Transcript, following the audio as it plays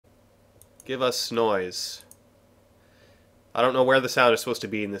Give us noise. I don't know where the sound is supposed to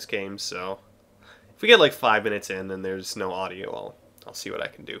be in this game, so if we get like 5 minutes in and there's no audio, I'll see what I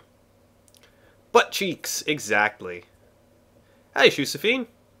can do. Butt cheeks, exactly. Hi, Josephine.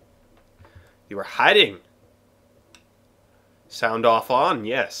 You were hiding. Sound off on,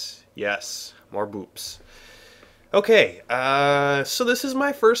 yes, yes. More boops. Okay, so this is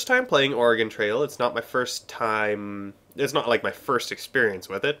my first time playing Oregon Trail. It's not my first time. It's not like my first experience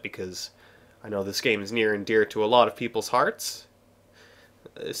with it because I know this game is near and dear to a lot of people's hearts,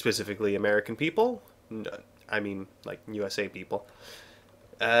 specifically American people. I mean, like USA people.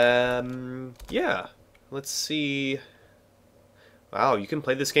 Yeah. Let's see. Wow, you can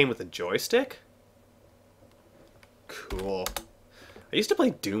play this game with a joystick? Cool. I used to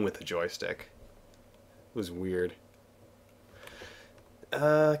play Doom with a joystick. It was weird.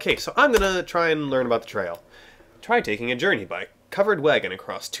 Okay, so I'm gonna try and learn about the trail. Try taking a journey by covered wagon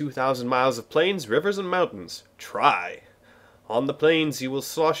across 2,000 miles of plains, rivers, and mountains. Try. On the plains, you will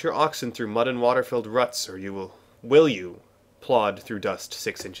slosh your oxen through mud and water-filled ruts, or will you plod through dust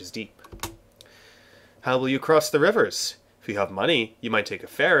 6 inches deep? How will you cross the rivers? If you have money, you might take a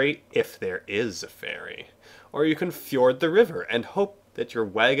ferry, if there is a ferry. Or you can fjord the river and hope that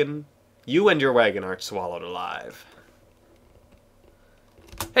you and your wagon aren't swallowed alive.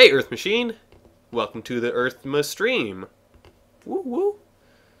 Hey, Earth Machine! Welcome to the Earthma stream. Woo woo!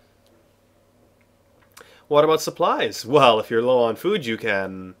 What about supplies? Well, if you're low on food, you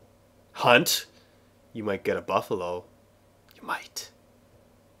can hunt. You might get a buffalo. You might.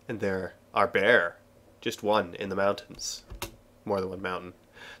 And there are bear. Just one in the mountains. More than one mountain.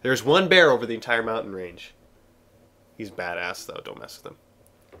 There's one bear over the entire mountain range. He's badass, though. Don't mess with him.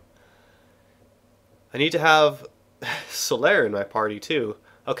 I need to have Solaire in my party, too.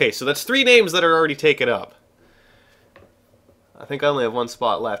 Okay, so that's 3 names that are already taken up. I think I only have 1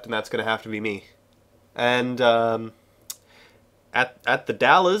 spot left, and that's going to have to be me. And at the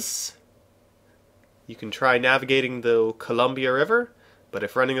Dallas, you can try navigating the Columbia River, but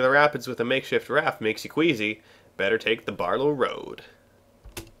if running the rapids with a makeshift raft makes you queasy, better take the Barlow Road.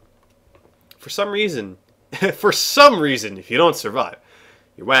 For some reason, if you don't survive,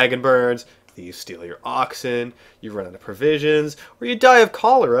 your wagon burns, thieves steal your oxen, you run out of provisions, or you die of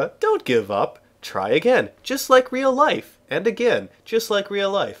cholera, don't give up. Try again, just like real life. And again, just like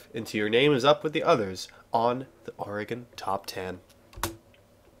real life, until your name is up with the others on the Oregon Top 10.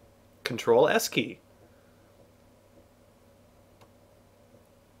 Control S key.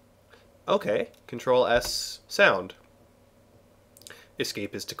 Okay, Control S sound.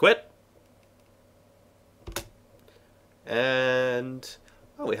 Escape is to quit. And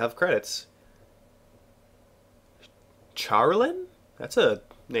oh, we have credits. Charlin? That's a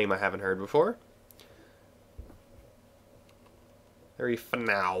name I haven't heard before. Very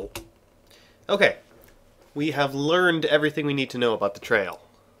now. Okay, we have learned everything we need to know about the trail.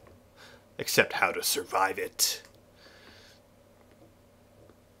 Except how to survive it.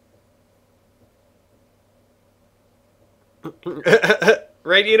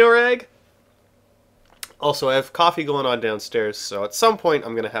 Right, Rag? Also, I have coffee going on downstairs, so at some point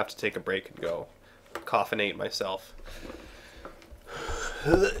I'm going to have to take a break and go coffinate myself.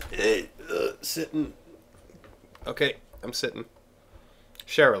 Sitting. Okay, I'm sitting.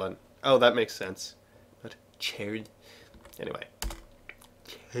 Sherilyn. Oh, that makes sense. Not Cherry. Anyway.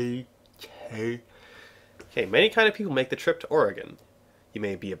 Okay, many kind of people make the trip to Oregon. You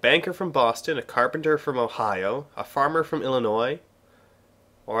may be a banker from Boston, a carpenter from Ohio, a farmer from Illinois,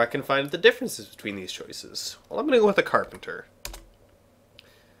 or I can find the differences between these choices. Well, I'm going to go with a carpenter.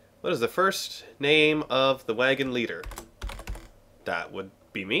 What is the first name of the wagon leader? That would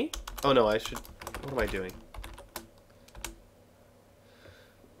be me? Oh no, I should... What am I doing?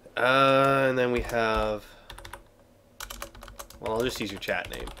 And then we have... Well, I'll just use your chat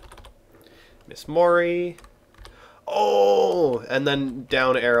name. Miss Maury. Oh! And then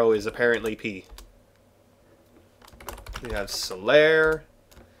down arrow is apparently P. We have Solaire.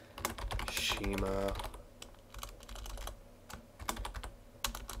 Shima.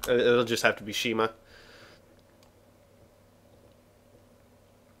 It'll just have to be Shima.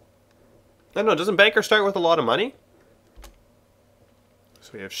 I don't know, doesn't Banker start with a lot of money?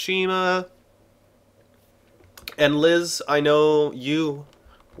 So we have Shima. And Liz, I know you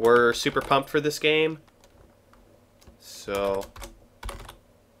were super pumped for this game. So,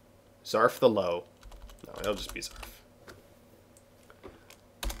 Zarf the Low. No, it'll just be Zarf.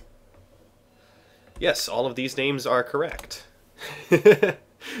 Yes, all of these names are correct.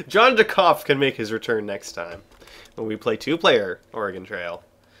 John DeKopf can make his return next time when we play 2-player Oregon Trail.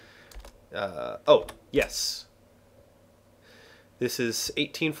 Oh, yes. This is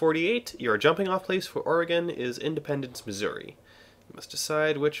 1848. Your jumping off place for Oregon is Independence, Missouri. You must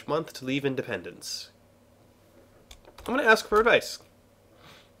decide which month to leave Independence. I'm going to ask for advice.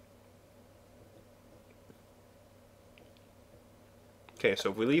 Okay, so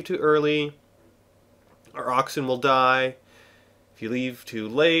if we leave too early, our oxen will die. If you leave too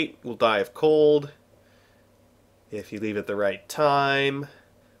late, we'll die of cold. If you leave at the right time,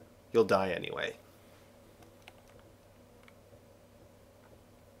 you'll die anyway.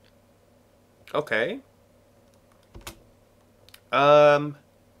 Okay.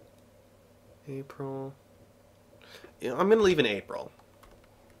 April. Yeah, I'm gonna leave in April.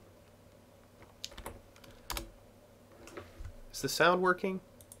 Is the sound working?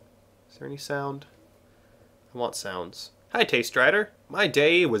 Is there any sound? I want sounds. Hi, Taste Rider. My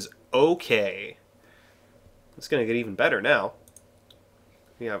day was okay. It's gonna get even better now.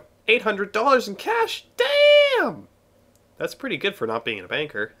 We have $800 in cash. Damn! That's pretty good for not being a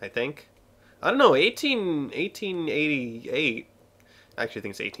banker, I think. I don't know, 1888. I actually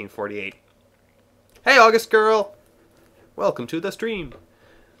think it's 1848. Hey, August girl! Welcome to the stream.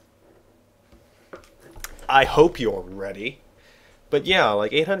 I hope you're ready. But yeah,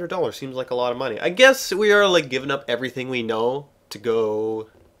 like $800 seems like a lot of money. I guess we are like giving up everything we know to go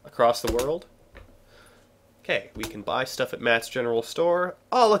across the world. Okay, we can buy stuff at Matt's General Store.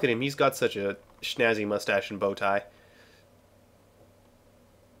 Oh, look at him. He's got such a snazzy mustache and bow tie.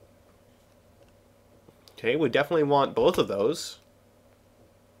 Okay, we definitely want both of those.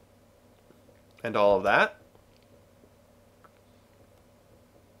 And all of that.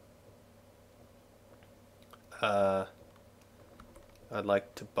 I'd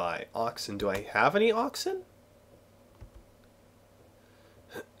like to buy oxen. Do I have any oxen?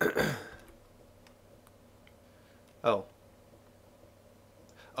 Oh.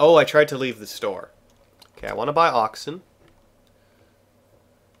 Oh, I tried to leave the store. Okay, I want to buy oxen.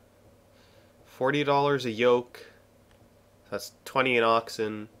 $40 a yoke. That's 20 an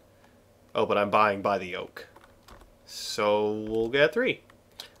oxen. Oh, but I'm buying by the yoke. So we'll get 3.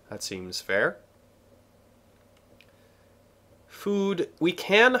 That seems fair. Food. We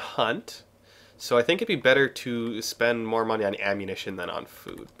can hunt. So I think it'd be better to spend more money on ammunition than on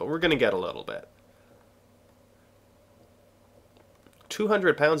food. But we're going to get a little bit.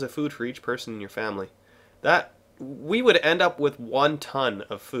 200 pounds of food for each person in your family. That, we would end up with 1 ton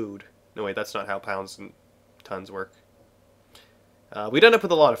of food. No, wait, that's not how pounds and tons work. We'd end up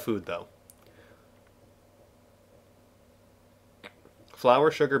with a lot of food, though.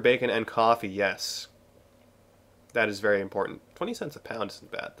 Flour, sugar, bacon, and coffee, yes. That is very important. 20 cents a pound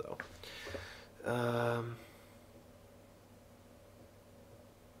isn't bad, though.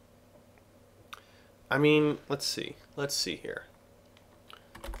 I mean, let's see. Let's see here.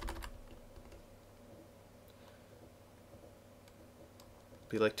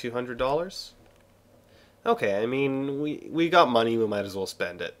 Be like $200? Okay, I mean, we got money, we might as well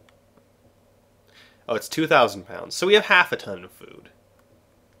spend it. Oh, it's 2,000 pounds. So we have half a ton of food.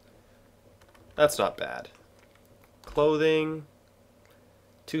 That's not bad. Clothing.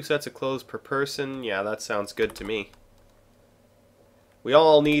 2 sets of clothes per person. Yeah, that sounds good to me. We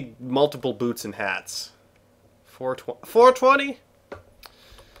all need multiple boots and hats. 420?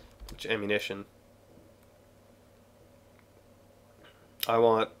 Which ammunition? I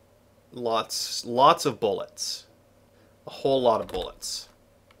want lots of bullets. A whole lot of bullets.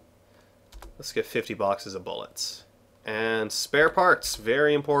 Let's get 50 boxes of bullets. And spare parts,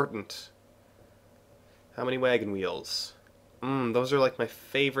 very important. How many wagon wheels? Those are like my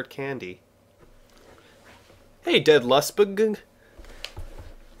favorite candy. Hey, Dead Lusbug.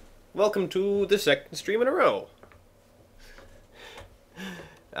 Welcome to the 2nd stream in a row.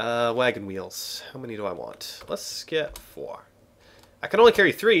 Wagon wheels. How many do I want? Let's get 4. I can only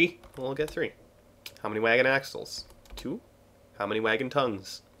carry 3. We'll get 3. How many wagon axles? 2. How many wagon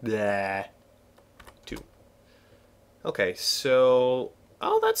tongues? Blah. 2. Okay, so...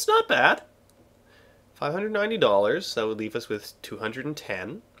 Oh, that's not bad. $590. That would leave us with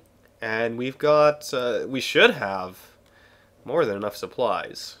 210. And we've got... we should have more than enough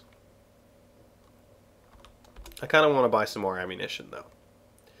supplies. I kind of want to buy some more ammunition, though.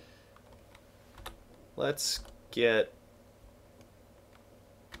 Let's get...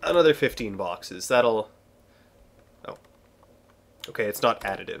 another 15 boxes. That'll... Oh. Okay, it's not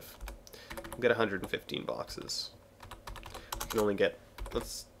additive. We'll get 115 boxes. We can only get...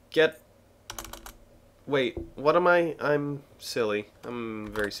 Let's get... Wait, what am I? I'm silly. I'm a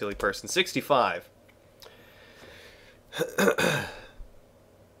very silly person. 65.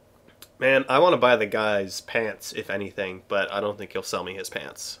 Man, I want to buy the guy's pants, if anything, but I don't think he'll sell me his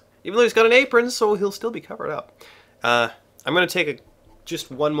pants. Even though he's got an apron, so he'll still be covered up. I'm going to take just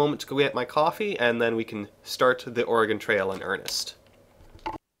one moment to go get my coffee, and then we can start the Oregon Trail in earnest.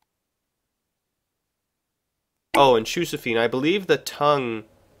 Oh, and Josephine, I believe the tongue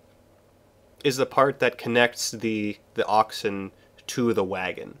is the part that connects the oxen to the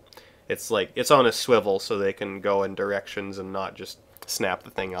wagon. It's like, it's on a swivel so they can go in directions and not just snap the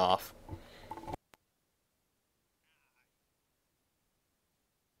thing off.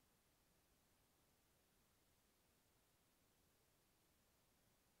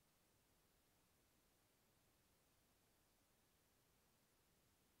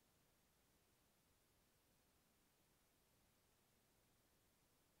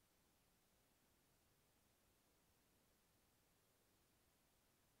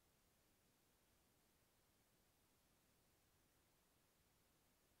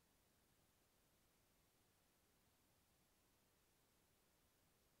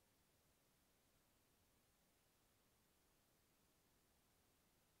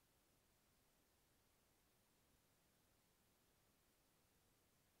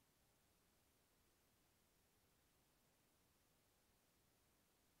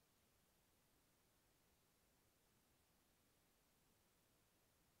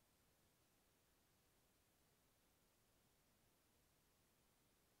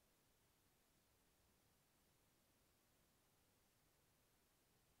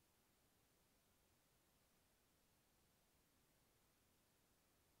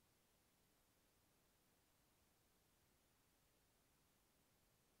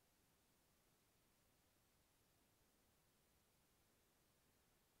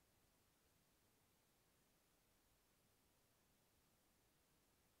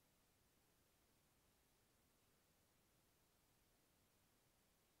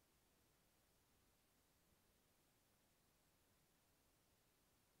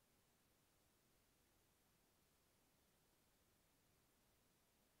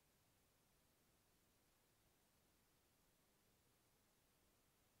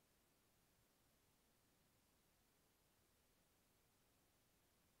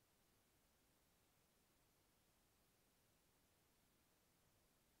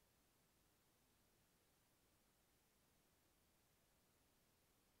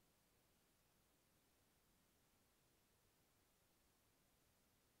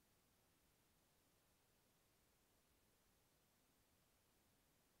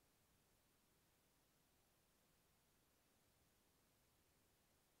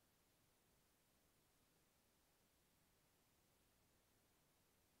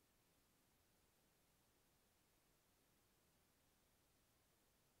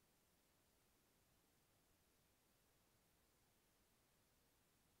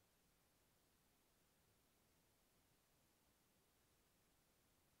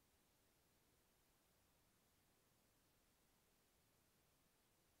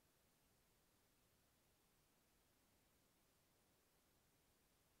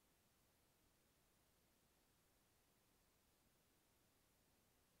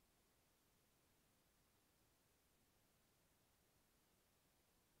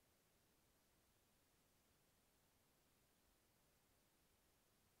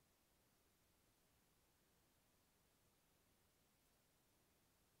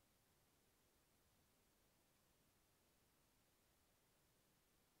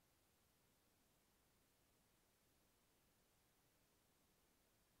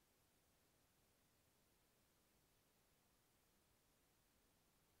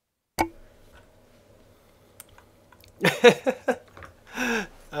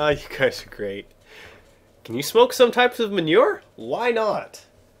 Oh, you guys are great. Can you smoke some types of manure? Why not?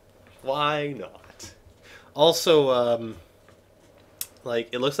 Why not? Also, like,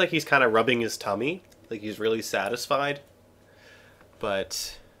 it looks like he's kind of rubbing his tummy. Like, he's really satisfied.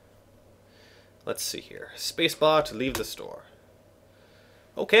 But, let's see here. Spacebar to leave the store.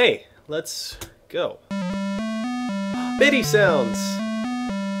 Okay, let's go. Biddy sounds!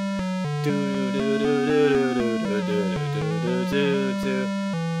 Do do do do do do do do do do do.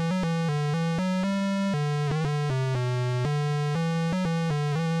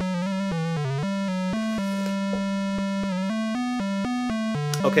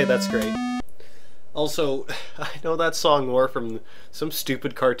 Okay, that's great. Also, I know that song more from some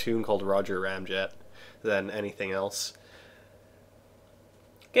stupid cartoon called Roger Ramjet than anything else.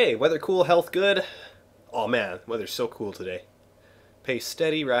 Okay, weather cool, health good. Oh man, weather's so cool today. Pace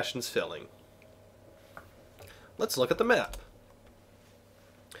steady, rations filling. Let's look at the map.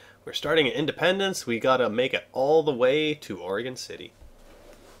 We're starting at Independence. We gotta make it all the way to Oregon City.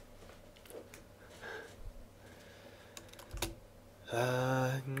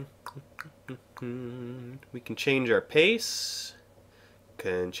 We can change our pace.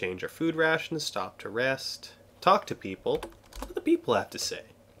 Can change our food rations, stop to rest, talk to people. What do the people have to say?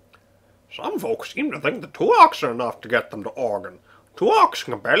 Some folks seem to think the 2 oxen are enough to get them to Oregon. 2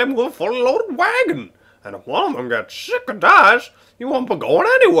 oxen can barely move a fully loaded wagon. And if one of them gets sick or dies, you won't be going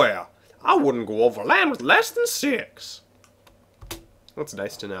anywhere. I wouldn't go overland with less than 6. That's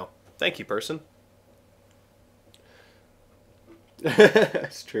nice to know. Thank you, person.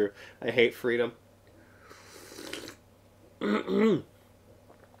 It's true. I hate freedom.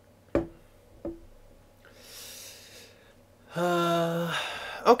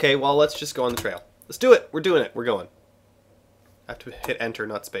 Okay, well, let's just go on the trail. Let's do it. We're doing it. We're going. I have to hit enter,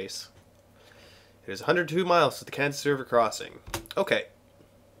 not space. It is 102 miles to the Kansas River crossing. Okay.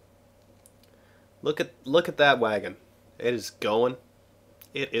 Look at that wagon. It is going.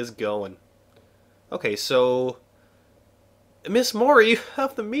 It is going. Okay, so Miss Maury, you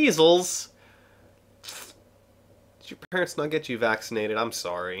have the measles. Did your parents not get you vaccinated? I'm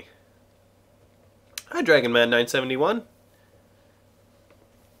sorry. Hi, Dragon Man 971.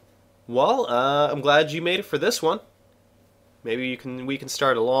 Well, I'm glad you made it for this one. Maybe we can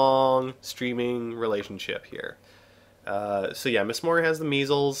start a long streaming relationship here. So yeah, Miss Maury has the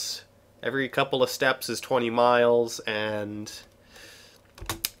measles. Every couple of steps is 20 miles, and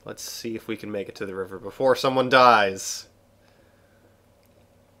let's see if we can make it to the river before someone dies.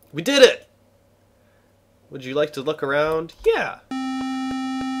 We did it! Would you like to look around? Yeah.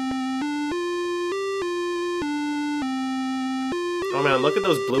 Oh man, look at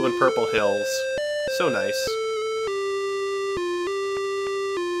those blue and purple hills. So nice.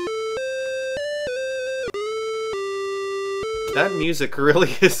 That music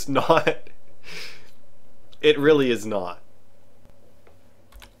really is not... It really is not.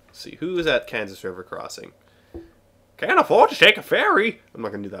 Let's see, who's at Kansas River crossing? Can't afford to take a ferry. I'm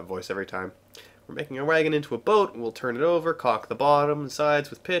not going to do that voice every time. We're making our wagon into a boat, and we'll turn it over, caulk the bottom and sides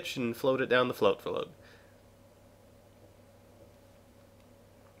with pitch, and float it down the float float.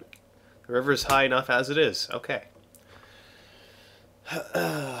 The river is high enough as it is. Okay.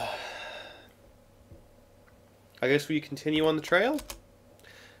 I guess we continue on the trail?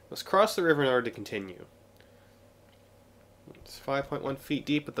 Let's cross the river in order to continue. It's 5.1 feet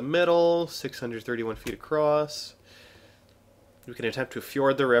deep at the middle, 631 feet across. We can attempt to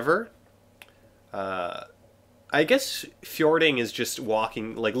fjord the river. I guess fjording is just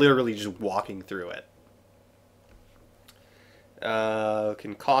walking, like literally just walking through it.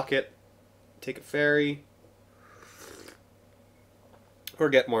 Can caulk it, take a ferry, or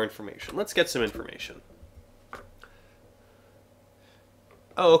get more information. Let's get some information.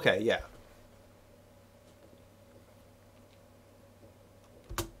 Oh, okay, yeah.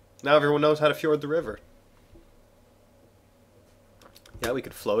 Now everyone knows how to fjord the river. Yeah, we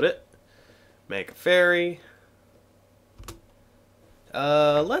could float it. Make a ferry.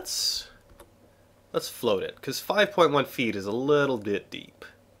 Let's float it, because 5.1 feet is a little bit deep.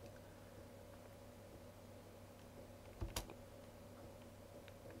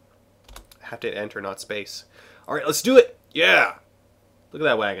 I have to enter, not space. Alright, let's do it! Yeah! Look at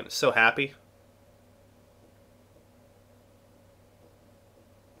that wagon. It's so happy.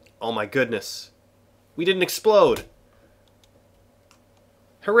 Oh my goodness. We didn't explode!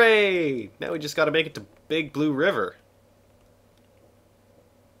 Hooray! Now we just gotta make it to Big Blue River.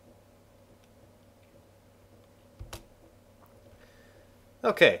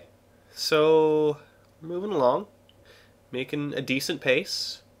 Okay, so moving along, making a decent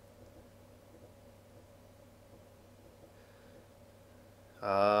pace.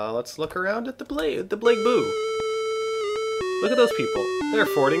 Let's look around at the Blake Boo. Look at those people. They're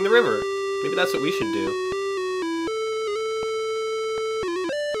fording the river. Maybe that's what we should do.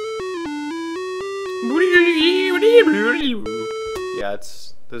 Yeah,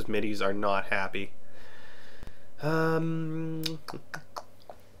 those middies are not happy. Yeah,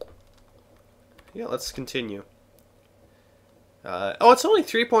 let's continue. Oh, it's only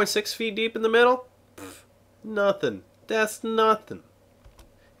 3.6 feet deep in the middle? Pff, nothing. That's nothing.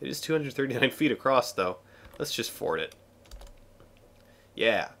 It is 239 feet across, though. Let's just ford it.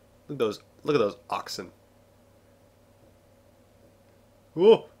 Yeah. Look at those oxen.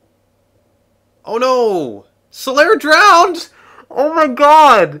 Whoa. Oh no! Solaire drowned! Oh my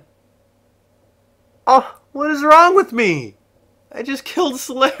god! Oh, what is wrong with me? I just killed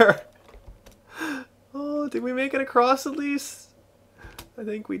Solaire. Oh, did we make it across at least? I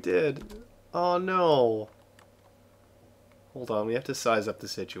think we did. Oh no. Hold on, we have to size up the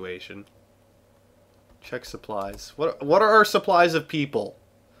situation. Check supplies. What are our supplies of people?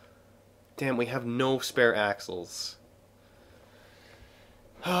 Damn, we have no spare axles.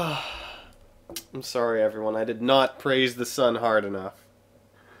 I'm sorry, everyone. I did not praise the sun hard enough.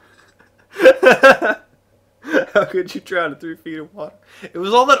 How could you drown in 3 feet of water? It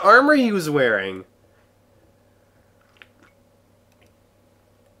was all that armor he was wearing.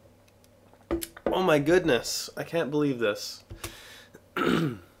 Oh my goodness. I can't believe this.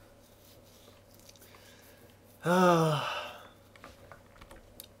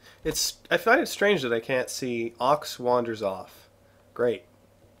 I find it strange that I can't see Ox wanders off. Great.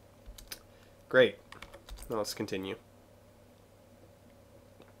 Great. Now let's continue.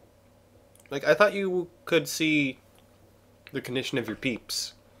 Like, I thought you could see the condition of your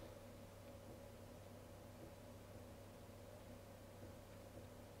peeps.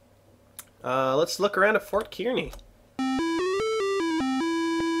 Let's look around at Fort Kearney.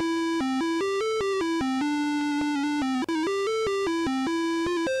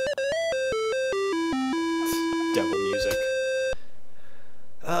 Devil music.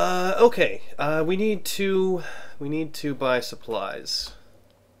 Okay. We need to buy supplies.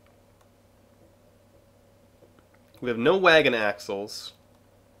 We have no wagon axles.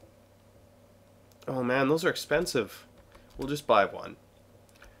 Oh man, those are expensive. We'll just buy one.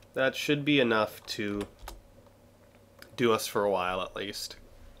 That should be enough to do us for a while at least.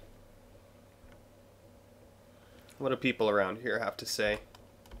 What do people around here have to say?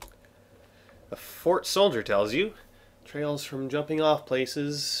 A fort soldier tells you. Trails from jumping off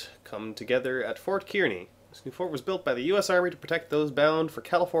places come together at Fort Kearney. This new fort was built by the U.S. Army to protect those bound for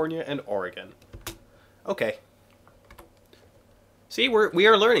California and Oregon. Okay. See, we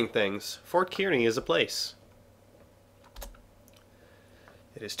are learning things. Fort Kearney is a place.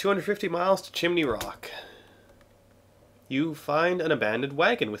 It is 250 miles to Chimney Rock. You find an abandoned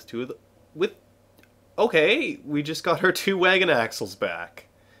wagon with okay, we just got our 2 wagon axles back.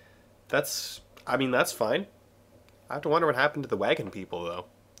 I mean, that's fine. I have to wonder what happened to the wagon people, though.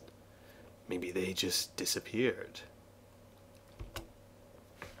 Maybe they just disappeared.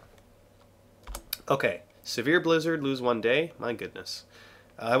 Okay. Severe blizzard, lose 1 day. My goodness.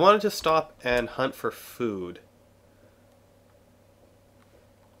 I wanted to stop and hunt for food.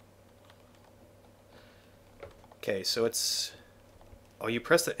 Okay, so it's... Oh, you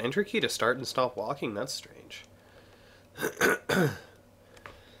press the enter key to start and stop walking? That's strange.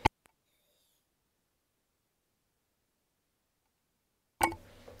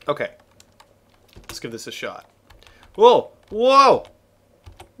 Okay. Let's give this a shot. Whoa! Whoa!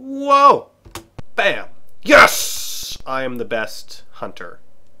 Whoa! Bam! Yes! I am the best hunter.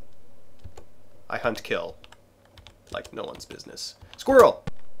 I hunt kill. Like no one's business. Squirrel!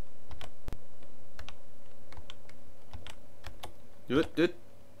 Do it.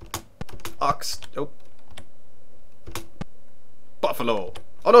 Ox. Nope. Buffalo.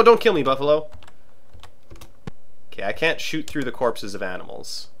 Oh no, don't kill me, buffalo. Okay, I can't shoot through the corpses of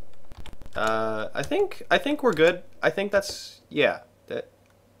animals. I think we're good. I think that's... Yeah. I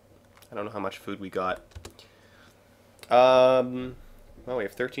don't know how much food we got. Well, we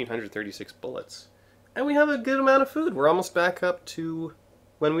have 1,336 bullets. And we have a good amount of food. We're almost back up to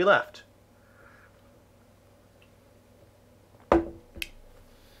when we left.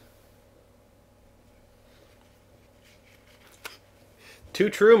 Too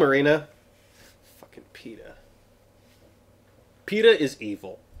true, Marina. Fucking PETA. PETA is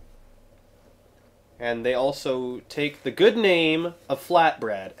evil. And they also take the good name of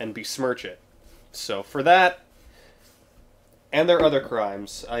flatbread and besmirch it. So for that, and their other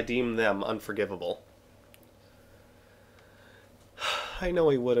crimes, I deem them unforgivable. I know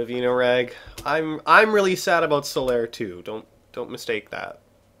he would have, you know, Rag. I'm really sad about Solaire too. Don't mistake that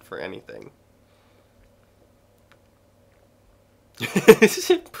for anything.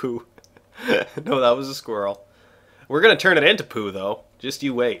 Poo. No, that was a squirrel. We're gonna turn it into poo, though. Just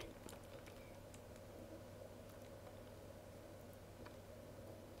you wait.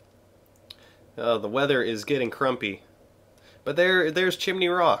 Oh, the weather is getting crumpy. But there's Chimney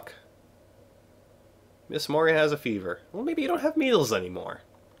Rock. Miss Maury has a fever. Well, maybe you don't have meals anymore.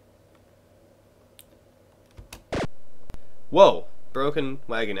 Whoa! Broken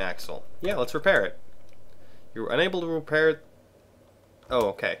wagon axle. Yeah, let's repair it. You're unable to repair it. Oh,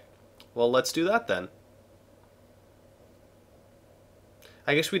 okay. Well, let's do that then.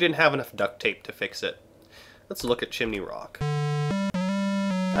 I guess we didn't have enough duct tape to fix it. Let's look at Chimney Rock.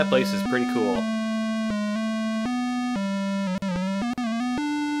 That place is pretty cool.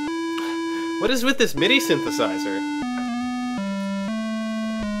 What is with this MIDI synthesizer?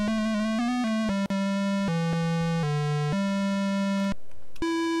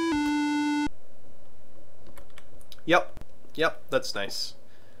 Yep, that's nice.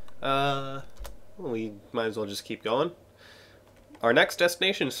 We might as well just keep going. Our next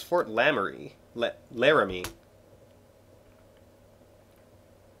destination is Fort Lamoureux. Laramie.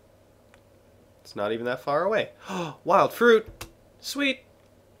 It's not even that far away. Wild fruit! Sweet!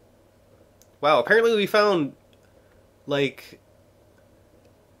 Wow, apparently we found, like,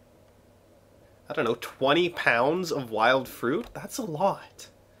 I don't know, 20 pounds of wild fruit? That's a lot.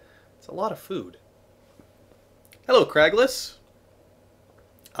 It's a lot of food. Hello, Cragless.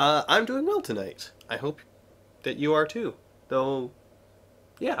 I'm doing well tonight. I hope that you are too. Though,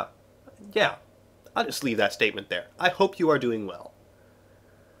 yeah. I'll just leave that statement there. I hope you are doing well.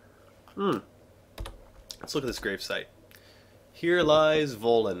 Let's look at this gravesite. Here lies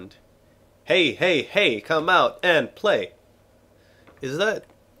Voland. Hey, come out and play. Is that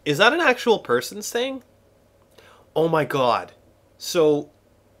an actual person saying? Oh my god. So,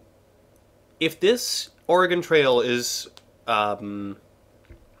 if this Oregon Trail is running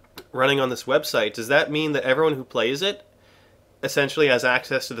on this website, does that mean that everyone who plays it essentially has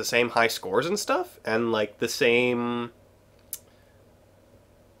access to the same high scores and stuff? And like the same...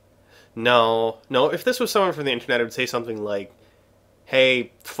 No, if this was someone from the internet, it would say something like,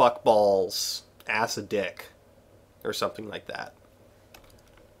 hey, fuck balls, ass a dick, or something like that.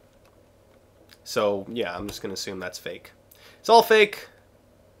 So, yeah, I'm just going to assume that's fake. It's all fake.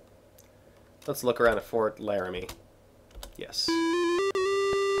 Let's look around at Fort Laramie. Yes.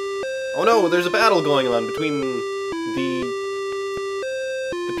 Oh no, there's a battle going on between the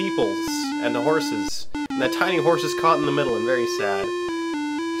peoples and the horses. And that tiny horse is caught in the middle and very sad.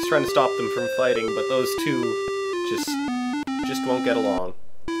 He's trying to stop them from fighting, but those two just won't get along.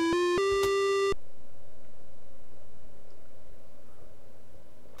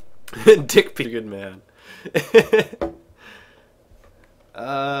 Dick be good man.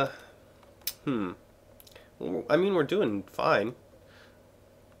 I mean, we're doing fine.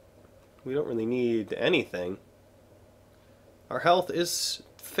 We don't really need anything. Our health is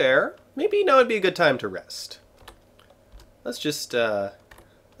fair. Maybe now would be a good time to rest. Let's just,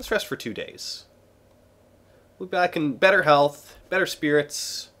 let's rest for 2 days. We'll be back in better health, better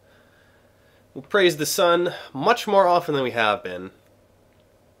spirits. We'll praise the sun much more often than we have been.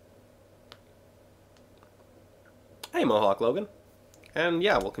 Hey, Mohawk Logan. And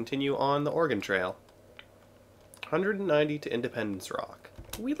yeah, we'll continue on the Oregon Trail. 190 to Independence Rock.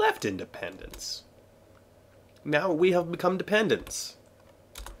 We left Independence. Now we have become dependents.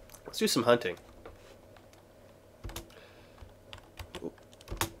 Let's do some hunting. Ooh.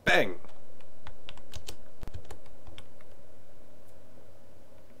 Bang!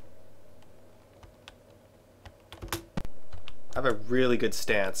 I have a really good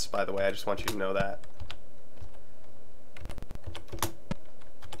stance, by the way. I just want you to know that.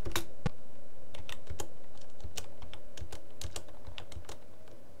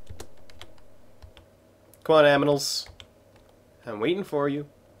 Come on, aminals. I'm waiting for you.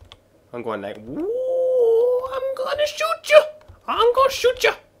 I'm going like, woo, I'm gonna shoot you. I'm gonna shoot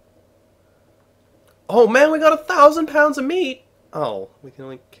you. Oh man, we got 1,000 pounds of meat. Oh, we can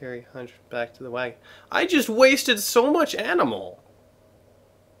only carry 100 back to the wagon. I just wasted so much animal.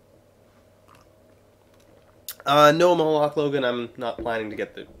 No, Mohawk Logan, I'm not planning to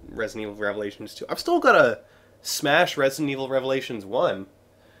get the Resident Evil Revelations 2. I've still got to smash Resident Evil Revelations 1.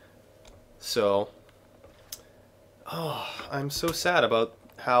 So... Oh, I'm so sad about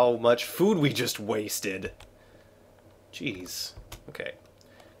how much food we just wasted. Jeez. Okay.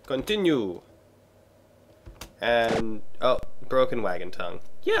 Continue. And... oh, broken wagon tongue.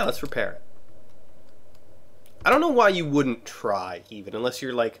 Yeah, let's repair it. I don't know why you wouldn't try, even, unless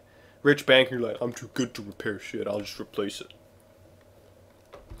you're like rich banker, like, I'm too good to repair shit, I'll just replace it.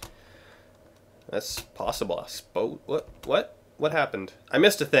 That's possible, I suppose. What happened? I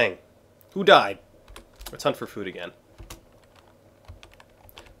missed a thing. Who died? Let's hunt for food again.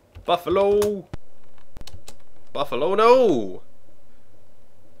 Buffalo! Buffalo, no!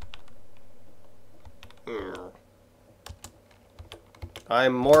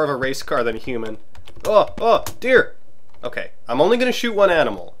 I'm more of a race car than a human. Oh, deer! Okay, I'm only gonna shoot one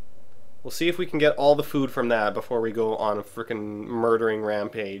animal. We'll see if we can get all the food from that before we go on a frickin' murdering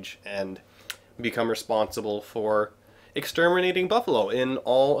rampage and become responsible for exterminating buffalo in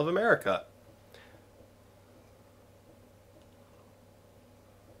all of America.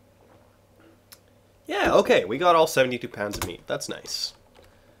 Yeah, okay, we got all 72 pounds of meat. That's nice.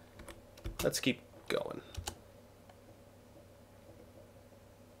 Let's keep going.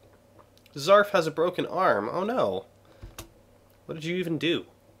 Zarf has a broken arm. Oh no. What did you even do?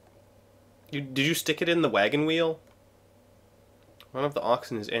 Did you stick it in the wagon wheel? One of the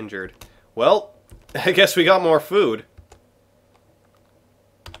oxen is injured. Well, I guess we got more food.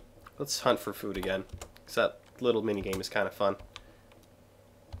 Let's hunt for food again. Because that little minigame is kind of fun.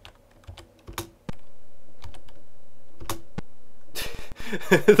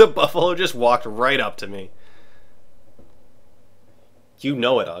 The buffalo just walked right up to me. You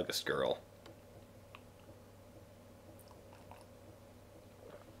know it, August girl.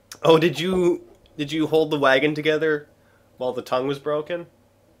 Oh, did you hold the wagon together while the tongue was broken?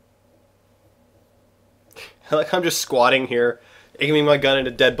 Like I'm just squatting here, aiming my gun at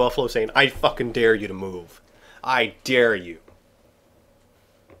a dead buffalo saying, I fucking dare you to move. I dare you.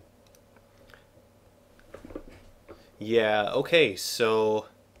 Yeah, okay, so...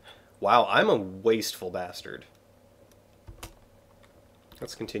 Wow, I'm a wasteful bastard.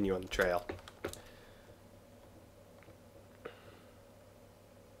 Let's continue on the trail.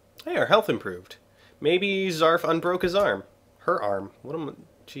 Hey, our health improved. Maybe Zarf unbroke his arm. Her arm. What am I...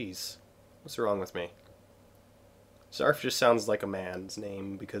 Jeez. What's wrong with me? Zarf just sounds like a man's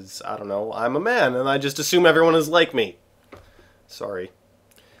name because, I don't know, I'm a man and I just assume everyone is like me. Sorry.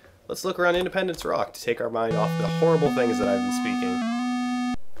 Let's look around Independence Rock to take our mind off the horrible things that I've been speaking.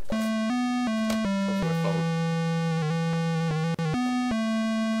 How's my phone?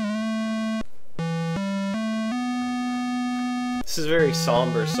 This is a very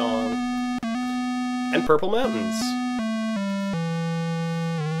somber song. And Purple Mountains.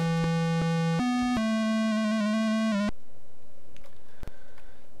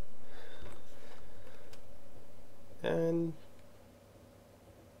 And...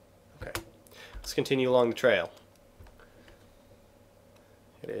 okay. Let's continue along the trail.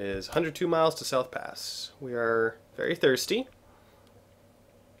 It is 102 miles to South Pass. We are very thirsty.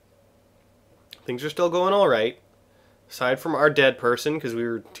 Things are still going alright. Aside from our dead person, because we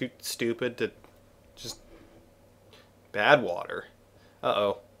were too stupid to just... bad water.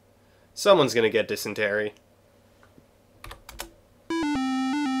 Uh-oh. Someone's gonna get dysentery.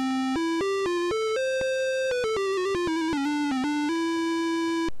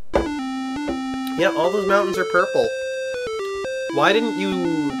 Yeah, all those mountains are purple. Why didn't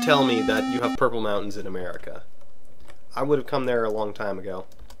you tell me that you have purple mountains in America? I would have come there a long time ago.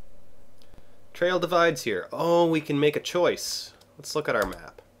 Trail divides here. Oh, we can make a choice. Let's look at our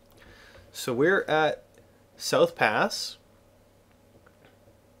map. So we're at South Pass.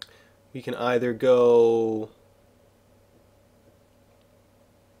 We can either go...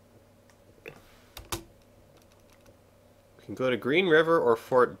 we can go to Green River or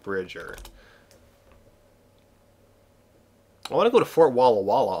Fort Bridger. I want to go to Fort Walla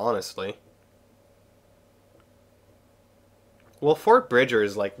Walla, honestly. Well, Fort Bridger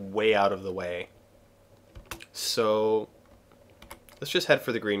is like way out of the way. So, let's just head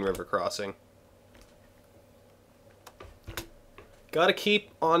for the Green River crossing. Gotta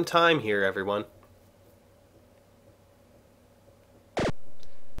keep on time here, everyone.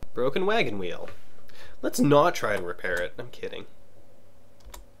 Broken wagon wheel. Let's not try to repair it. I'm kidding.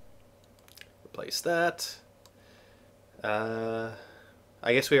 Replace that. I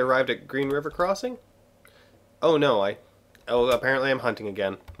guess we arrived at Green River Crossing? Oh no, oh, apparently I'm hunting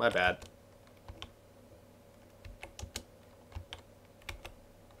again. My bad.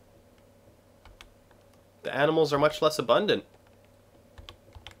 The animals are much less abundant.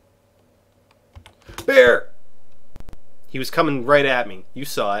 Bear! He was coming right at me. You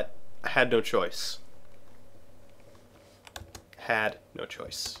saw it. I had no choice. Had no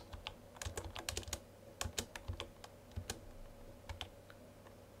choice.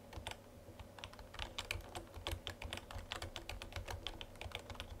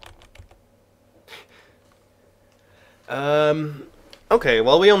 Okay,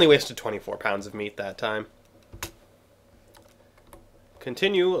 well, we only wasted 24 pounds of meat that time.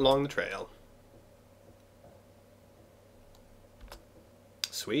 Continue along the trail.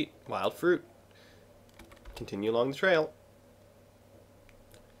 Sweet, wild fruit. Continue along the trail.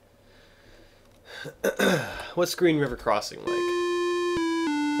 What's Green River Crossing like?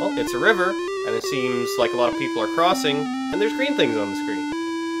 Well, it's a river, and it seems like a lot of people are crossing, and there's green things on the screen.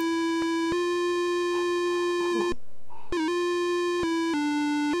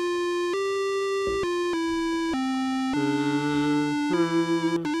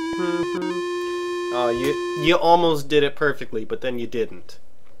 You almost did it perfectly, but then you didn't.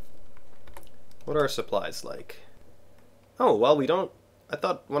 What are our supplies like? Oh, well, we don't... I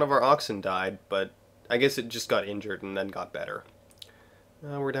thought one of our oxen died, but I guess it just got injured and then got better.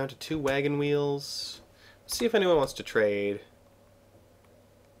 We're down to 2 wagon wheels. Let's see if anyone wants to trade.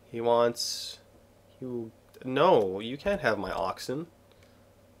 He wants... you... No, you can't have my oxen.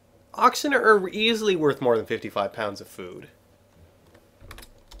 Oxen are easily worth more than 55 pounds of food.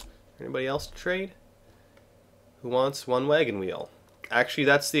 Anybody else to trade? Who wants 1 wagon wheel? Actually,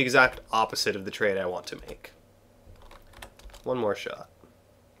 that's the exact opposite of the trade I want to make. One more shot.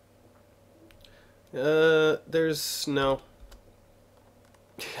 There's no.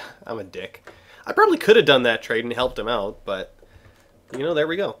 I'm a dick. I probably could have done that trade and helped him out, but, you know, there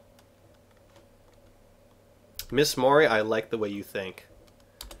we go. Miss Mori, I like the way you think.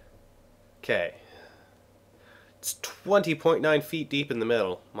 Okay. It's 20.9 feet deep in the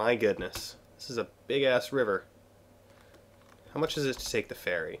middle. My goodness. This is a big-ass river. How much is it to take the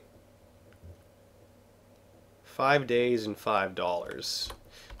ferry? 5 days and $5.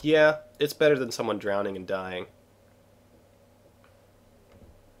 Yeah, it's better than someone drowning and dying.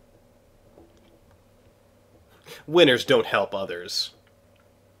 Winners don't help others.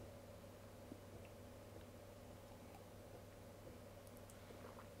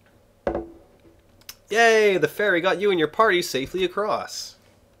 Yay! The ferry got you and your party safely across.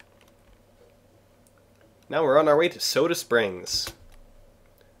 Now we're on our way to Soda Springs.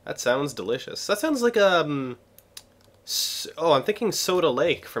 That sounds delicious. That sounds like oh, I'm thinking Soda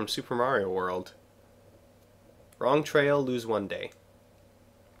Lake from Super Mario World. Wrong trail, lose 1 day.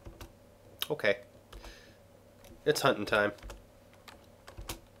 Okay. It's hunting time.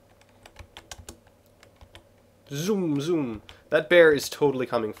 Zoom, zoom. That bear is totally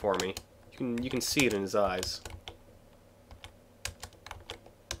coming for me. You can see it in his eyes.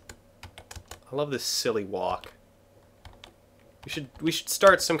 I love this silly walk. We should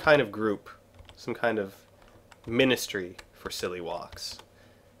start some kind of group, some kind of ministry for silly walks.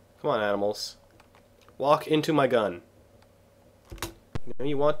 Come on, animals. Walk into my gun. You know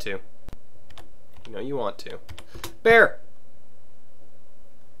you want to. You know you want to. Bear!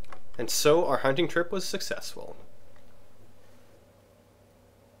 And so our hunting trip was successful.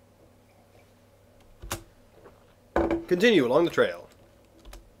 Continue along the trail.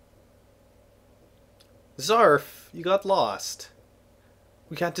 Zarf, you got lost.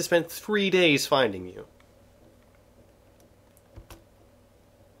 We had to spend 3 days finding you.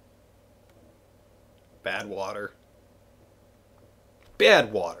 Bad water.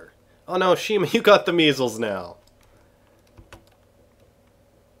 Bad water. Oh no, Shima, you got the measles now.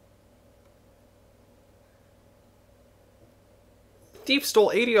 Thief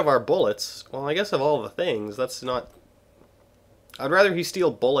stole 80 of our bullets. Well, I guess of all the things, that's not... I'd rather he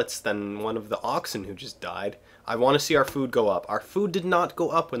steal bullets than one of the oxen who just died. I want to see our food go up. Our food did not go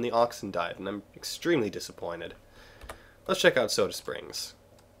up when the oxen died, and I'm extremely disappointed. Let's check out Soda Springs.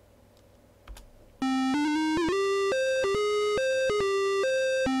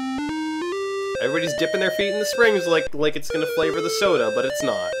 Everybody's dipping their feet in the springs like it's gonna flavor the soda, but it's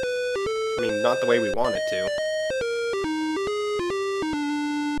not. I mean, not the way we want it to.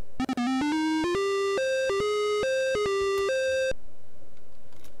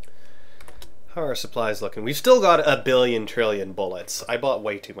 How are our supplies looking? We've still got 1 billion trillion bullets. I bought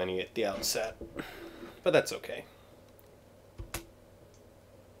way too many at the outset. But that's okay.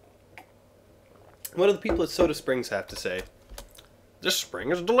 What do the people at Soda Springs have to say? This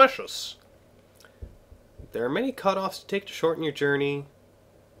spring is delicious. There are many cutoffs to take to shorten your journey.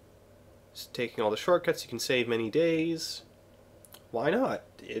 Just taking all the shortcuts, you can save many days. Why not?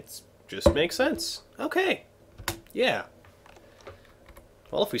 It just makes sense. Okay. Yeah.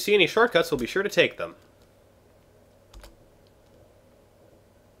 Well, if we see any shortcuts, we'll be sure to take them.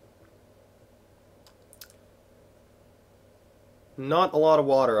 Not a lot of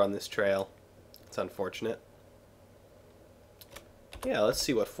water on this trail. It's unfortunate. Yeah, let's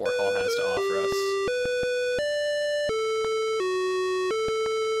see what Fort Hall has to offer us.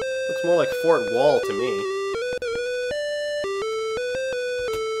 Looks more like Fort Wall to me.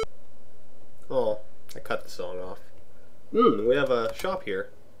 Oh, I cut the song off. We have a shop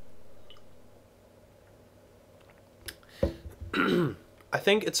here. I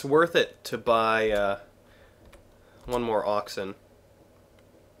think it's worth it to buy one more oxen.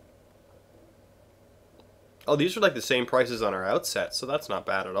 Oh, these are like the same prices on our outset, so that's not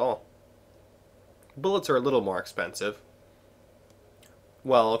bad at all. Bullets are a little more expensive.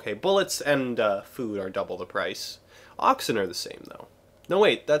 Well, okay, bullets and food are double the price. Oxen are the same, though. No,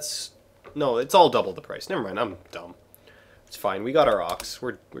 wait, that's... No, it's all double the price. Never mind, I'm dumb. It's fine, we got our ox.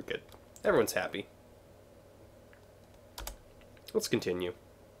 We're good. Everyone's happy. Let's continue.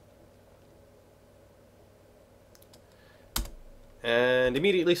 And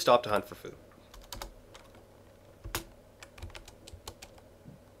immediately stop to hunt for food.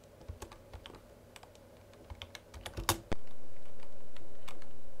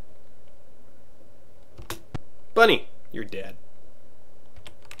 Bunny, you're dead.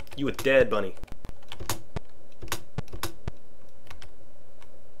 You a dead bunny.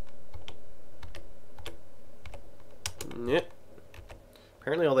 Yeah.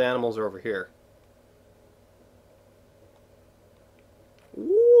 Apparently all the animals are over here.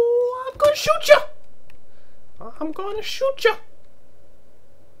 Ooh, I'm gonna shoot ya! I'm gonna shoot ya!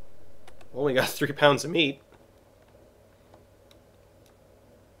 Only got 3 pounds of meat.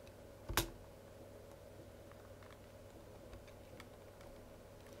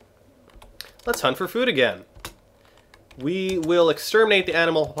 Let's hunt for food again. We will exterminate the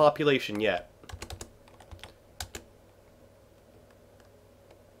animal population yet.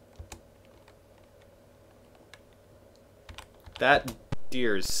 That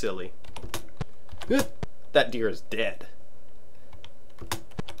deer is silly. That deer is dead.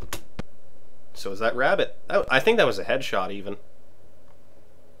 So is that rabbit. I think that was a headshot even.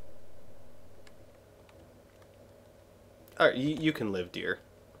 Alright, you can live, deer.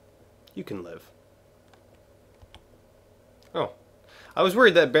 You can live. Oh. I was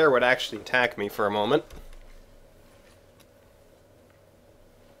worried that bear would actually attack me for a moment.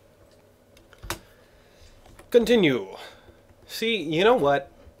 Continue. See, you know what?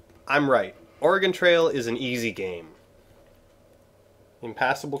 I'm right. Oregon Trail is an easy game.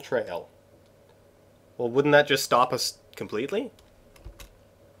 Impassable trail. Well, wouldn't that just stop us completely?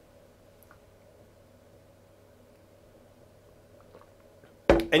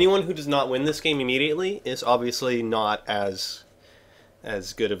 Anyone who does not win this game immediately is obviously not as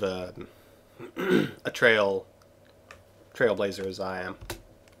good of a a trailblazer as I am.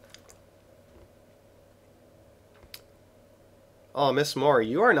 Oh, Miss Moore,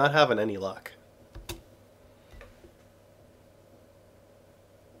 you are not having any luck.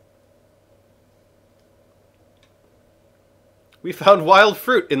 We found wild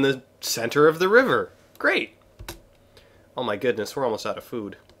fruit in the center of the river. Great. Oh my goodness, we're almost out of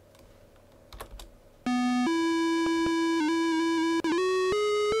food.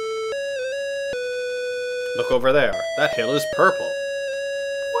 Look over there. That hill is purple.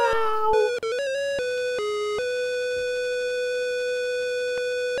 Wow.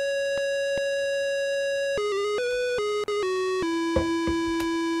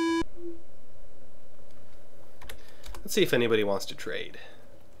 Let's see if anybody wants to trade.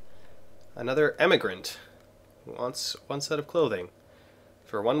 Another emigrant who wants 1 set of clothing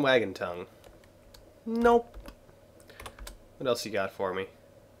for 1 wagon tongue. Nope. What else you got for me?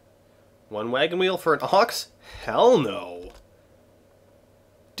 1 wagon wheel for an ox? Hell no.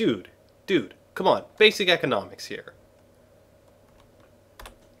 Dude, come on. Basic economics here.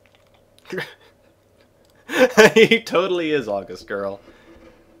 He totally is August Girl.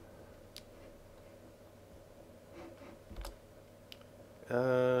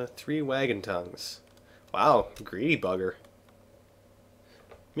 Three wagon tongues. Wow, greedy bugger.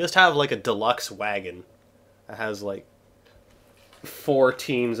 You must have like a deluxe wagon that has like 4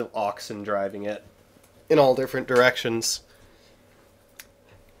 teams of oxen driving it in all different directions.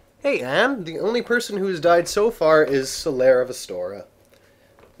 Hey, Anne, the only person who has died so far is Solera Vestora.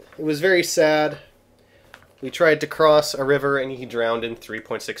 It was very sad. We tried to cross a river and he drowned in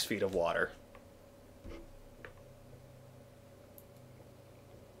 3.6 feet of water.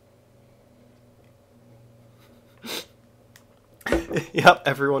 Yep,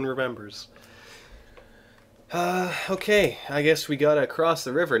 everyone remembers. Okay, I guess we gotta cross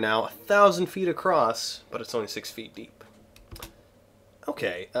the river now. 1,000 feet across, but it's only 6 feet deep.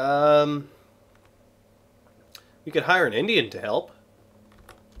 Okay, we could hire an Indian to help.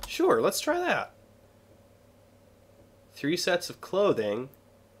 Sure, let's try that. 3 sets of clothing,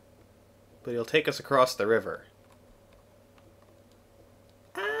 but he'll take us across the river.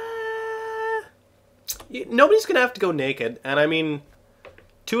 Nobody's gonna have to go naked, and I mean,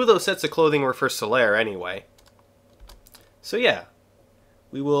 2 of those sets of clothing were for Solaire anyway. So yeah,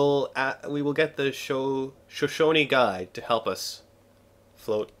 we will get the Shoshone guide to help us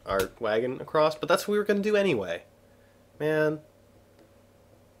float our wagon across, but that's what we were gonna do anyway. Man.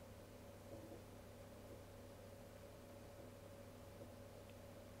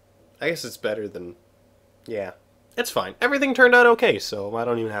 I guess it's better than... yeah, it's fine. Everything turned out okay, so I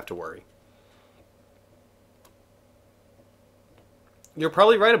don't even have to worry. You're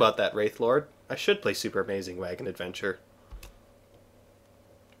probably right about that, Wraith Lord. I should play Super Amazing Wagon Adventure.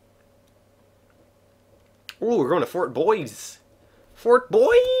 Ooh, we're going to Fort Boys. Fort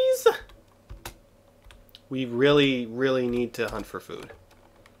Boys! We really, really need to hunt for food.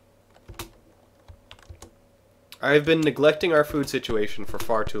 I've been neglecting our food situation for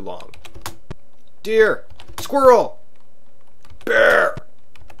far too long. Deer! Squirrel! Bear!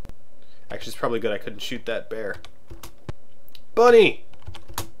 Actually, it's probably good I couldn't shoot that bear. Bunny!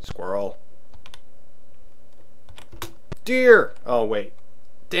 Squirrel. Deer! Oh, wait.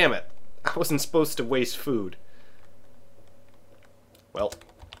 Damn it. I wasn't supposed to waste food. Well.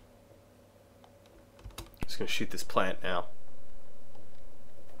 I'm just gonna shoot this plant now.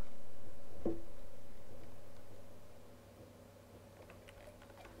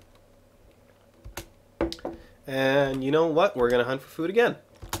 And you know what? We're going to hunt for food again.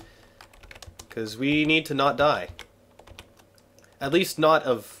 Because we need to not die. At least not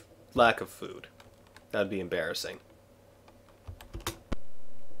of lack of food. That'd be embarrassing.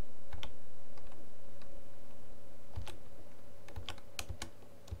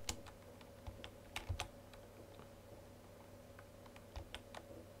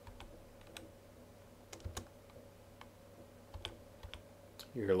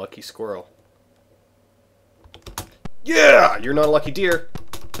 You're a lucky squirrel. Yeah! You're not a lucky deer.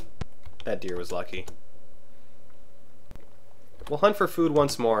 That deer was lucky. We'll hunt for food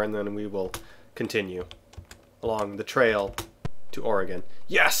once more, and then we will continue along the trail to Oregon.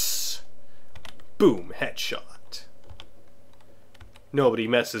 Yes! Boom, headshot. Nobody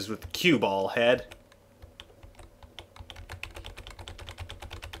messes with the cue ball head.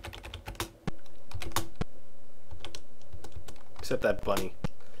 Except that bunny.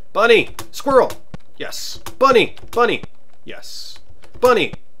 Bunny! Squirrel! Yes. Bunny! Bunny! Yes.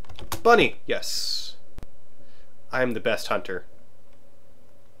 Bunny! Bunny! Yes. I am the best hunter.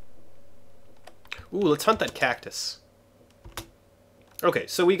 Ooh, let's hunt that cactus. Okay,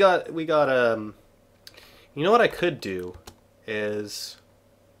 so we got you know what I could do is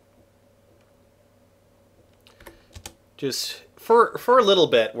just for a little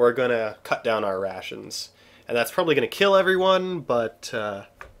bit we're gonna cut down our rations. And that's probably gonna kill everyone, but can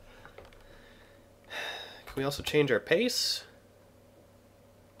we also change our pace?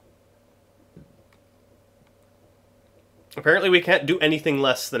 Apparently we can't do anything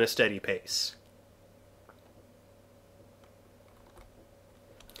less than a steady pace.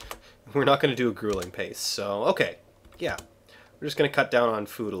 We're not going to do a grueling pace, so okay. Yeah, we're just going to cut down on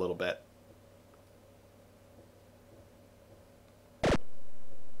food a little bit.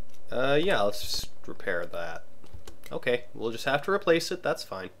 Yeah, let's just repair that. Okay, we'll just have to replace it, that's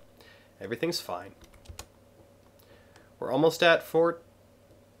fine. Everything's fine. We're almost at Fort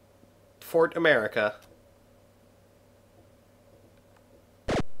America.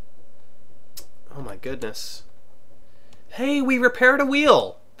 Oh my goodness. Hey, we repaired a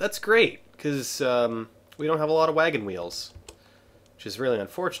wheel! That's great, because we don't have a lot of wagon wheels. Which is really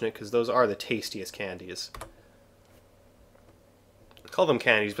unfortunate, because those are the tastiest candies. I call them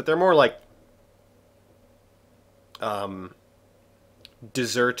candies, but they're more like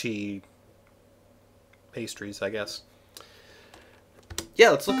desserty pastries, I guess. Yeah,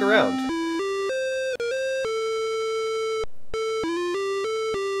 let's look around.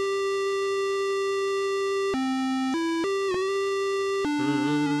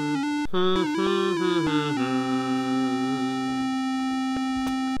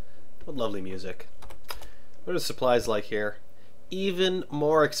 What lovely music. What are the supplies like here? Even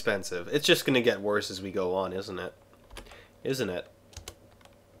more expensive. It's just going to get worse as we go on, isn't it? Isn't it?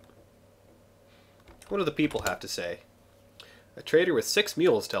 What do the people have to say? A trader with 6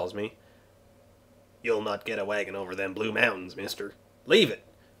 mules tells me, "You'll not get a wagon over them Blue Mountains, mister. Leave it.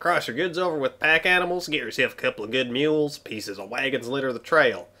 Cross your goods over with pack animals, get yourself a couple of good mules, pieces of wagons litter the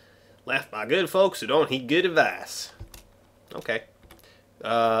trail. Left by good folks who don't heed good advice." Okay.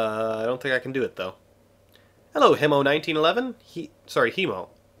 I don't think I can do it, though. Hello, Hemo1911. Sorry, Hemo,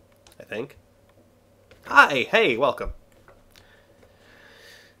 I think. Hi, hey, welcome.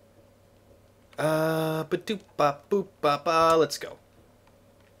 Ba-doop-ba-boop-ba-ba, let's go.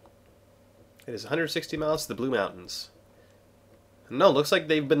 It is 160 miles to the Blue Mountains. No, looks like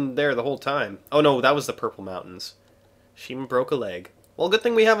they've been there the whole time. Oh no, that was the Purple Mountains. Shima broke a leg. Well, good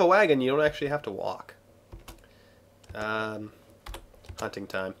thing we have a wagon. You don't actually have to walk. Hunting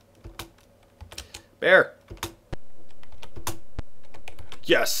time. Bear!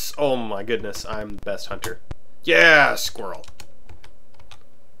 Yes! Oh my goodness, I'm the best hunter. Yeah, squirrel!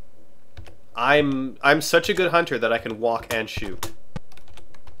 I'm such a good hunter that I can walk and shoot.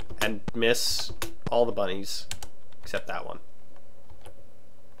 And miss all the bunnies. Except that one.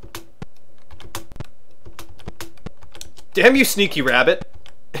 Damn you, sneaky rabbit!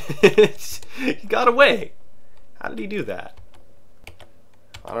 He got away! How did he do that?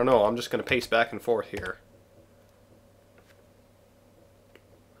 I don't know, I'm just gonna pace back and forth here.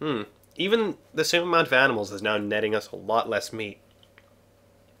 Even the same amount of animals is now netting us a lot less meat.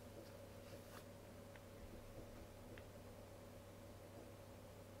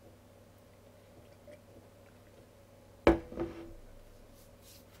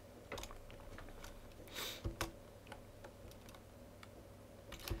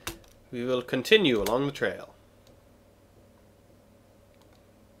 We will continue along the trail.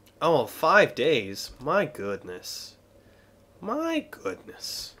 Oh, 5 days. My goodness. My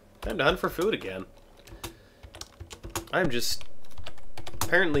goodness. Time to hunt for food again. I'm just...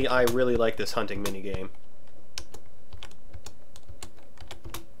 Apparently I really like this hunting minigame.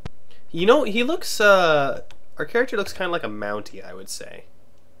 You know, he looks, our character looks kind of like a Mountie, I would say.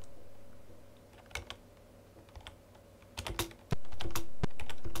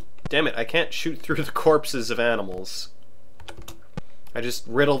 Damn it, I can't shoot through the corpses of animals. I just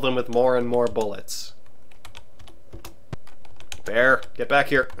riddle them with more and more bullets. Bear, get back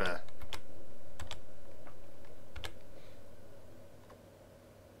here. Ah.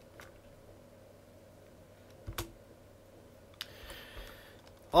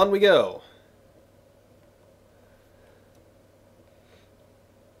 On we go.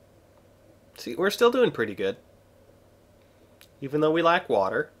 See, we're still doing pretty good. Even though we lack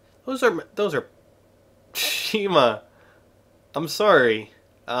water. Those are Shima. I'm sorry.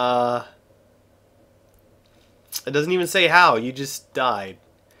 It doesn't even say how, you just died.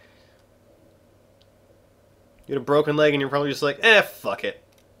 You had a broken leg and you're probably just like, fuck it.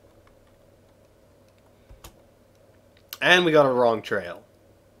 And we got a wrong trail.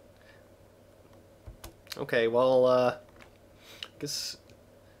 Okay, well, guess...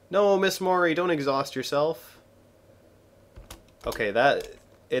 No, Miss Mori, don't exhaust yourself. Okay,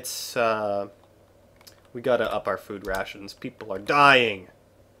 it's, we gotta up our food rations. People are dying.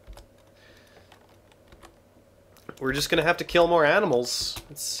 We're just gonna have to kill more animals.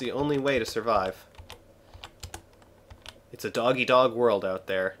 It's the only way to survive. It's a dog-eat-dog world out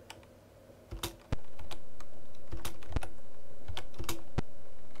there.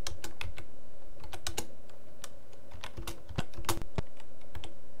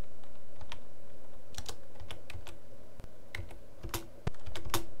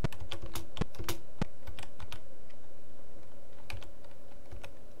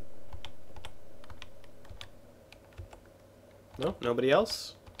 No? Nobody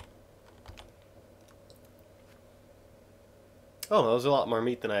else? Oh, that was a lot more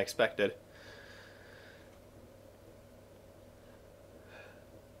meat than I expected.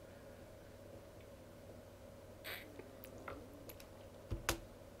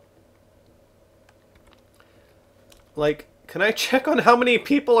 Like, can I check on how many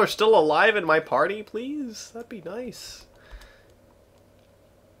people are still alive in my party, please? That'd be nice.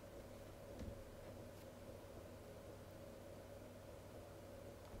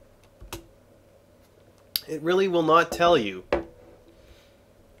 It really will not tell you.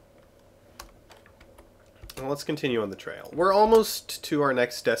 Well, let's continue on the trail. We're almost to our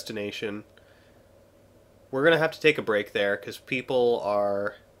next destination. We're going to have to take a break there because people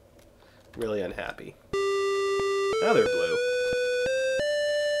are really unhappy. Now they're blue.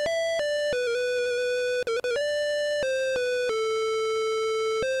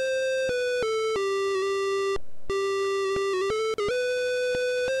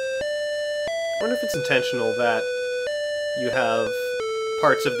 I wonder if it's intentional that you have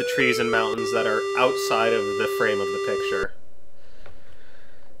parts of the trees and mountains that are outside of the frame of the picture.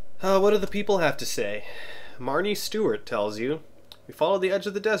 What do the people have to say? Marnie Stewart tells you, we followed the edge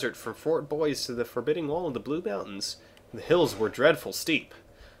of the desert from Fort Boys to the forbidding wall of the Blue Mountains. The hills were dreadful steep.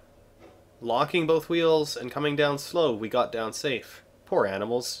 Locking both wheels and coming down slow, we got down safe. Poor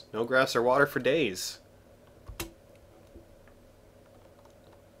animals, no grass or water for days.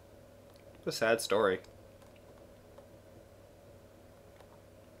 What a sad story.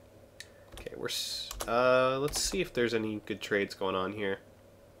 Okay, let's see if there's any good trades going on here.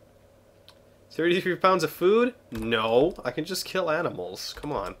 33 pounds of food? No, I can just kill animals.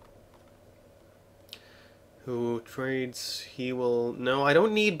 Come on. Who trades? He will... No, I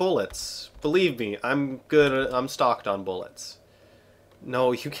don't need bullets. Believe me, I'm good. I'm stocked on bullets.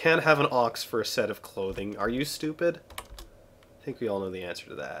 No, you can't have an ox for a set of clothing. Are you stupid? I think we all know the answer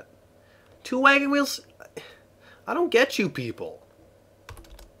to that. 2 wagon wheels? I don't get you people.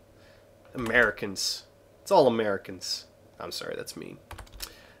 Americans. It's all Americans. I'm sorry, that's mean.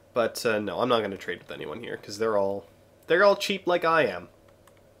 But no, I'm not going to trade with anyone here because they're all cheap like I am.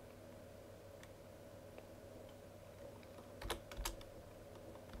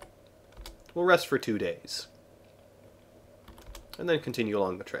 We'll rest for 2 days. And then continue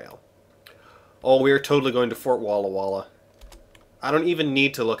along the trail. Oh, we are totally going to Fort Walla Walla. I don't even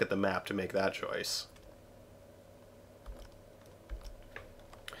need to look at the map to make that choice.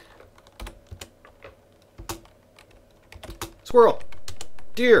 Squirrel!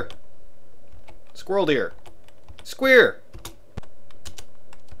 Deer! Squirrel deer! Squeer!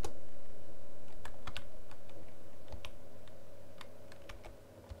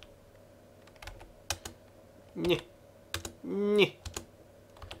 Nyeh. Nyeh.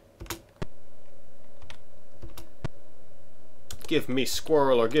 Give me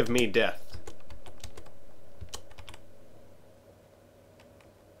squirrel or give me death.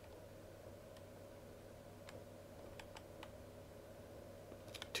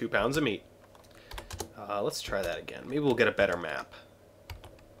 2 pounds of meat. Let's try that again. Maybe we'll get a better map.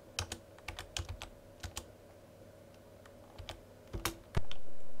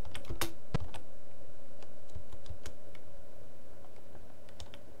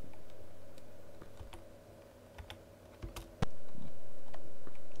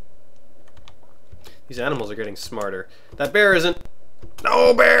 These animals are getting smarter. That bear isn't...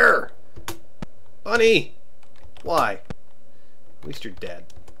 No, bear! Bunny! Why? At least you're dead.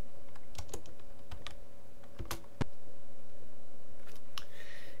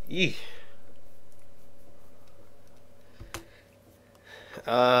 Eeh.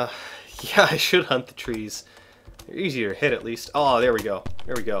 Yeah, I should hunt the trees. They're easier to hit at least. Oh, there we go.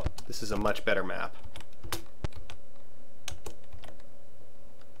 There we go. This is a much better map.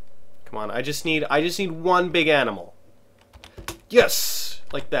 Come on, I just need one big animal. Yes!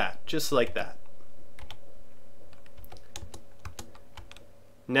 Like that. Just like that.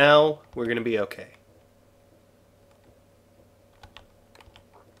 Now we're gonna be okay.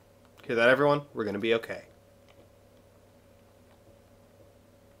 Hear that, everyone? We're gonna be okay.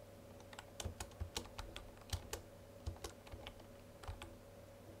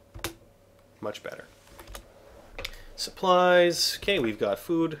 Much better. Supplies. Okay, we've got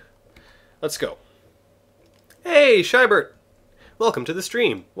food. Let's go. Hey, Shybert! Welcome to the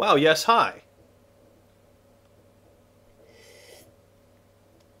stream. Wow, yes, hi.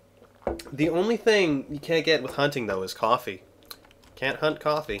 The only thing you can't get with hunting, though, is coffee. Can't hunt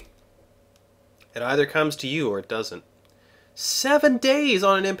coffee. It either comes to you or it doesn't. 7 days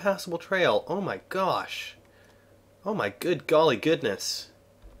on an impassable trail. Oh my gosh. Oh my good golly goodness.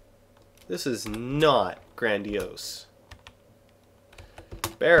 This is not grandiose.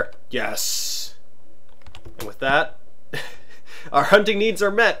 Bear. Yes. And with that, our hunting needs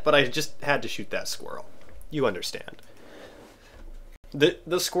are met, but I just had to shoot that squirrel. You understand.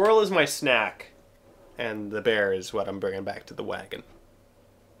 The squirrel is my snack, and the bear is what I'm bringing back to the wagon.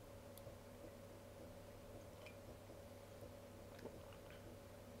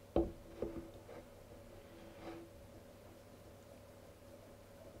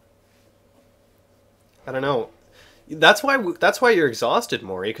 I don't know. That's why you're exhausted,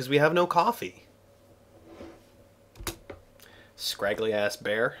 Maury, because we have no coffee. Scraggly ass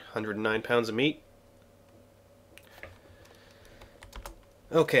bear, 109 pounds of meat.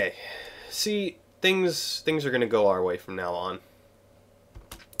 Okay, see, things are gonna go our way from now on.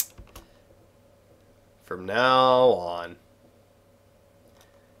 From now on.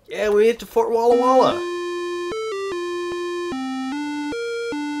 Yeah, we hit to Fort Walla Walla.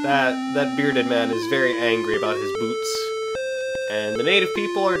 That bearded man is very angry about his boots. And the native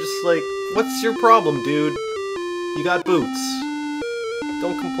people are just like, what's your problem, dude? You got boots.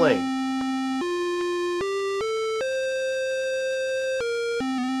 Don't complain.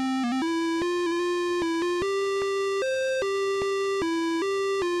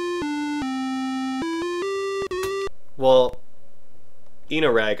 Well,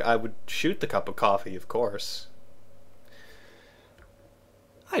 Enorag, I would shoot the cup of coffee, of course.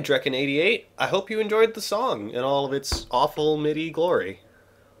 Hi, Drekken88. I hope you enjoyed the song in all of its awful MIDI glory.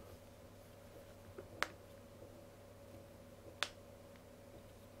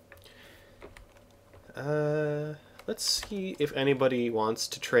 Let's see if anybody wants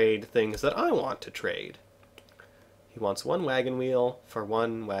to trade things that I want to trade. He wants 1 wagon wheel for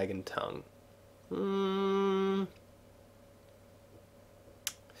 1 wagon tongue.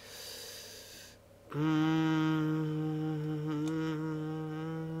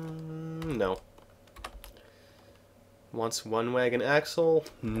 No. Wants 1 wagon axle?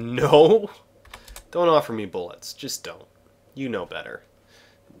 No. Don't offer me bullets. Just don't. You know better.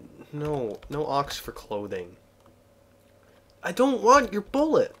 No ox for clothing. I don't want your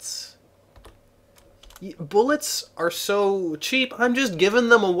bullets. Bullets are so cheap, I'm just giving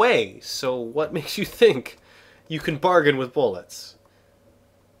them away. So what makes you think you can bargain with bullets?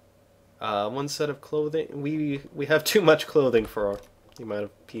 1 set of clothing. We have too much clothing for the amount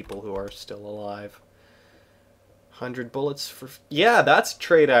of people who are still alive. 100 bullets for... Yeah, that's a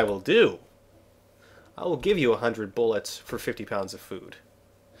trade I will do. I will give you 100 bullets for 50 pounds of food.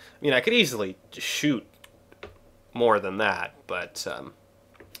 I mean, I could easily shoot more than that, but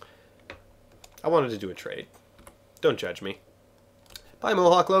I wanted to do a trade. Don't judge me. Bye,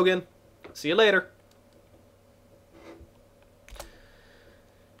 Mohawk Logan. See you later.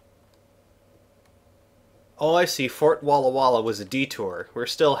 Oh, I see. Fort Walla Walla was a detour. We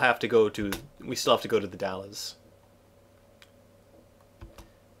still have to go to the Dallas.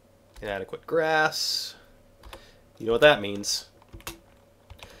 Inadequate grass. You know what that means.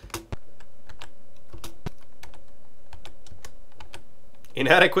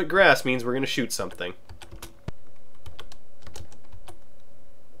 Inadequate grass means we're going to shoot something.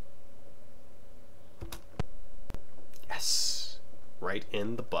 Yes. Right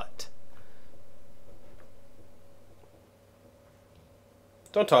in the butt.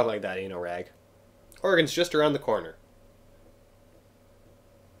 Don't talk like that, ain't no rag. Oregon's just around the corner.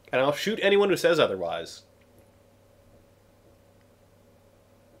 And I'll shoot anyone who says otherwise.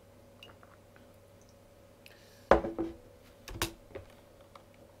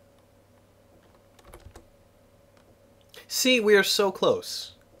 See, we are so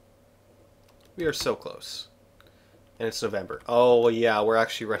close. We are so close. And it's November. Oh, yeah, we're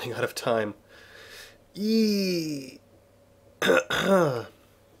actually running out of time. Eee.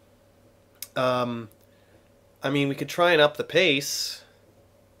 I mean, we could try and up the pace.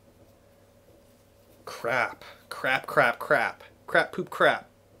 Crap. Crap, crap, crap. Crap, poop, crap.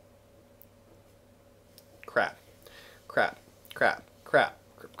 Crap. Crap. Crap. Crap.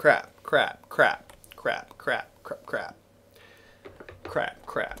 Crap. Crap. Crap. Crap. Crap. Crap. Crap. Crap.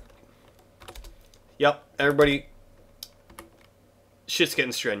 Crap. Yep, everybody. Shit's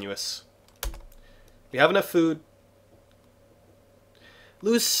getting strenuous. We have enough food.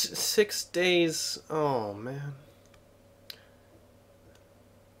 Lose 6 days. Oh, man.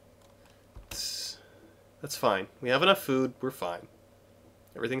 That's fine. We have enough food. We're fine.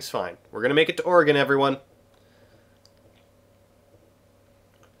 Everything's fine. We're gonna make it to Oregon, everyone.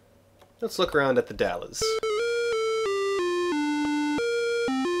 Let's look around at the Dallas.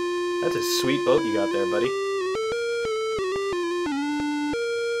 That's a sweet boat you got there, buddy.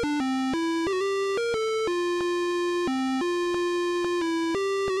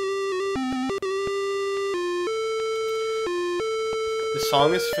 The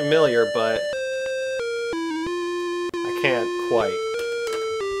song is familiar, but I can't quite.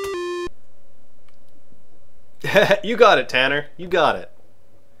 You got it, Tanner. You got it.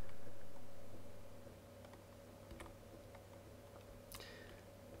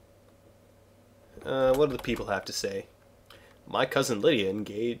 What do the people have to say? My cousin Lydia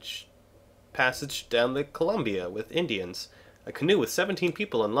engaged passage down the Columbia with Indians. A canoe with 17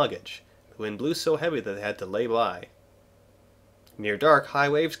 people and luggage. The wind blew so heavy that they had to lay by. Near dark, high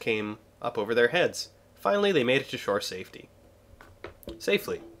waves came up over their heads. Finally, they made it to shore safely.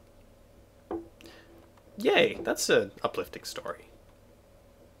 Yay, that's an uplifting story.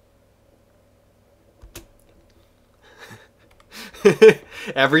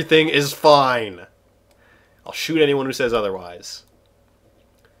 Everything is fine. I'll shoot anyone who says otherwise.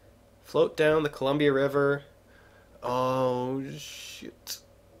 Float down the Columbia River. Oh, shit.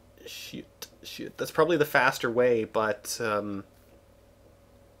 Shit. That's probably the faster way, but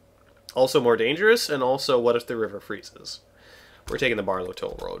also more dangerous, and also what if the river freezes? We're taking the Barlow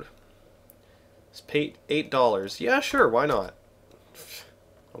Toll Road. It's paid $8. Yeah, sure, why not?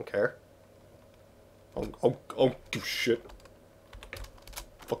 Don't care. I'll do shit.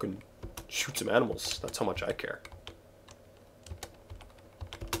 Fucking shoot some animals. That's how much I care.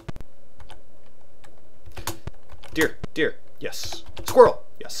 Deer, yes. Squirrel,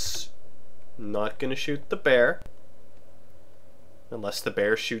 yes. Not gonna shoot the bear. Unless the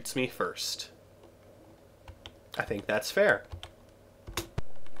bear shoots me first. I think that's fair.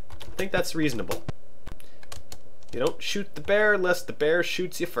 I think that's reasonable. You don't shoot the bear unless the bear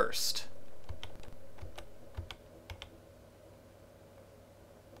shoots you first.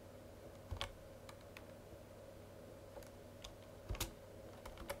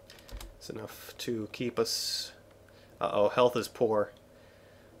 It's enough to keep us... Uh-oh, health is poor.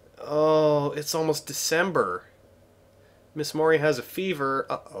 Oh, it's almost December. Miss Maury has a fever.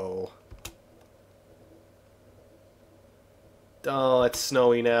 Uh-oh. Oh, it's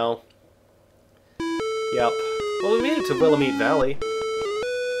snowy now. Yep. Well, we made it to Willamette Valley.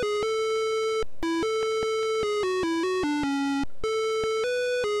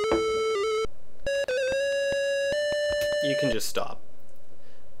 You can just stop.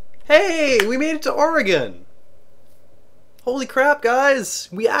 Hey, we made it to Oregon! Holy crap, guys!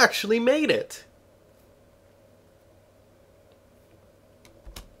 We actually made it!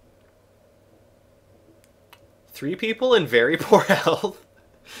 Three people in very poor health.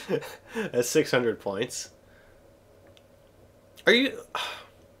 That's 600 points. Are you...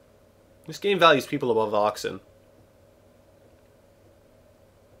 This game values people above oxen.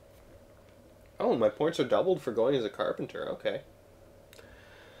 Oh, my points are doubled for going as a carpenter. Okay.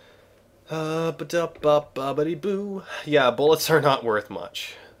 Ba-da-ba-ba-ba-dee-boo. Yeah, bullets are not worth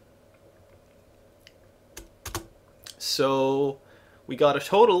much. So, we got a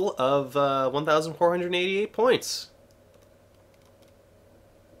total of 1,488 points.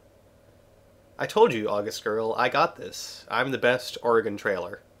 I told you, August Girl, I got this. I'm the best Oregon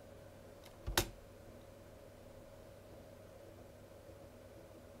trailer.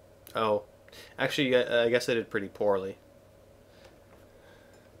 Oh, actually, I guess I did pretty poorly.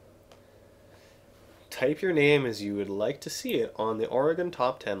 Type your name as you would like to see it on the Oregon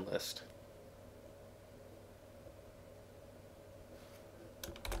Top 10 list.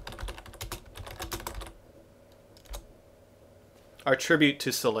 Our tribute to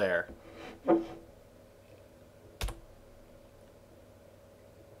Solaire.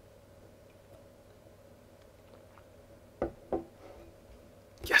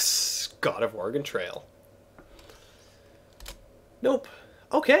 Yes! God of Oregon Trail. Nope.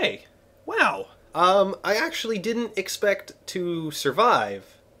 Okay. Wow. I actually didn't expect to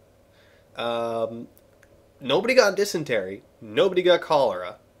survive. Nobody got dysentery. Nobody got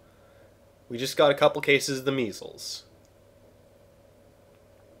cholera. We just got a couple cases of the measles.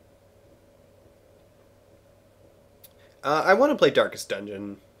 I want to play Darkest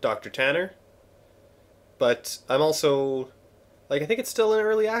Dungeon, Dr. Tanner. But I'm also... Like, I think it's still in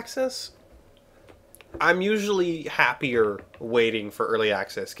early access? I'm usually happier waiting for early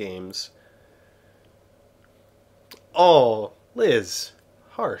access games. Oh, Liz.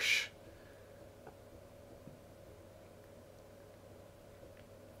 Harsh.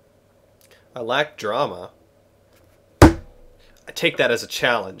 I lack drama. I take that as a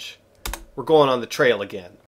challenge. We're going on the trail again.